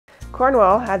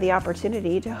Cornwall had the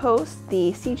opportunity to host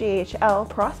the CJHL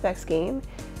Prospects game.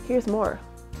 Here's more.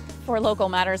 For Local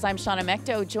Matters, I'm Shauna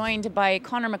Mekto, joined by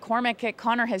Konnor MacCormick.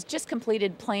 Konnor has just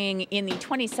completed playing in the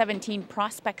 2017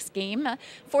 Prospects game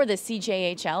for the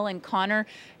CJHL. And Konnor,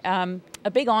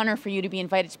 a big honor for you to be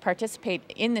invited to participate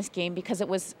in this game because it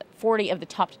was 40 of the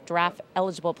top draft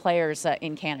eligible players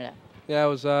in Canada. Yeah, it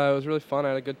was really fun. I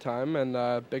had a good time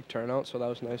and big turnout, so that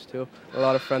was nice too. A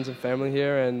lot of friends and family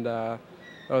here, and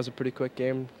that was a pretty quick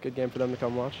game. Good game for them to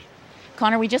come watch.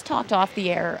 Konnor, we just talked off the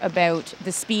air about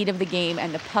the speed of the game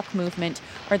and the puck movement.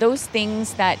 Are those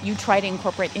things that you try to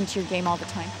incorporate into your game all the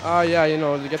time? Yeah, you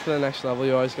know, to get to the next level,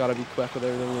 you always got to be quick with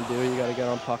everything you do. You got to get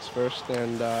on pucks first,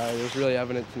 and it was really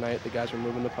evident tonight. The guys were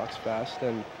moving the pucks fast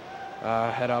and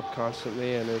head up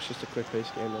constantly, and it was just a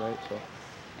quick-paced game tonight. So.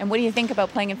 And what do you think about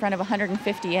playing in front of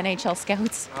 150 NHL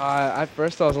scouts? At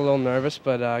first I was a little nervous,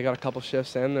 but I got a couple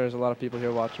shifts in. There's a lot of people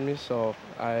here watching me, so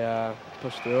I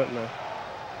pushed through it, and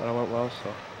I went well.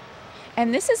 So.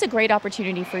 And this is a great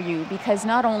opportunity for you because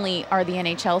not only are the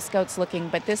NHL scouts looking,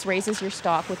 but this raises your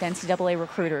stock with NCAA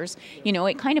recruiters. You know,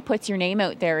 it kind of puts your name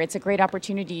out there. It's a great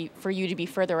opportunity for you to be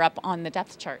further up on the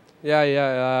depth chart. Yeah.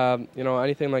 You know,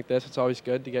 anything like this, it's always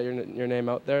good to get your name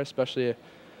out there, especially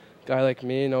guy like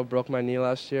me, you know, broke my knee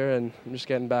last year, and I'm just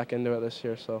getting back into it this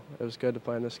year, so it was good to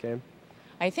play in this game.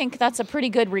 I think that's a pretty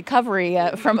good recovery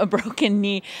from a broken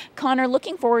knee. Konnor,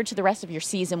 looking forward to the rest of your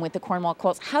season with the Cornwall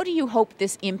Colts, how do you hope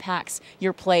this impacts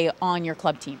your play on your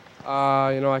club team?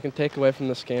 You know, I can take away from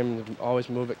this game to always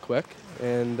move it quick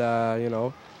and, you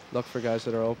know, look for guys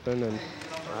that are open, and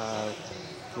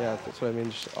yeah, that's what I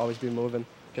mean, just always be moving,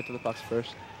 get to the pucks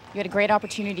first. You had a great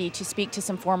opportunity to speak to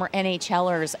some former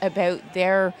NHLers about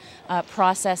their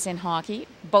process in hockey,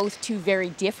 both two very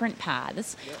different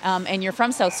paths. And you're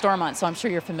from South Stormont, so I'm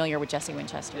sure you're familiar with Jesse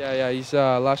Winchester. Yeah. He's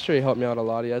last year he helped me out a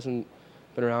lot. He hasn't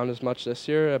been around as much this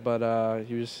year, but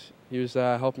he was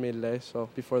helping me today. So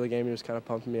before the game, he was kind of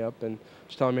pumping me up and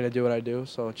just telling me to do what I do.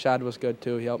 So Chad was good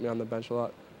too. He helped me on the bench a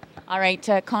lot. All right,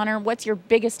 Konnor, what's your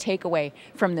biggest takeaway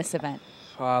from this event?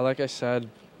 Like I said.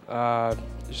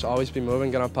 Just always be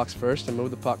moving, get on pucks first, and move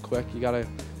the puck quick. You gotta,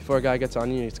 before a guy gets on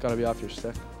you, it's gotta be off your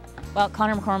stick. Well,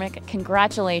 Konnor MacCormick,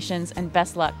 congratulations and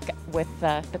best luck with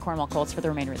the Cornwall Colts for the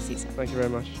remainder of the season. Thank you very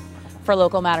much. For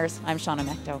Local Matters, I'm Shauna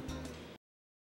Mekto.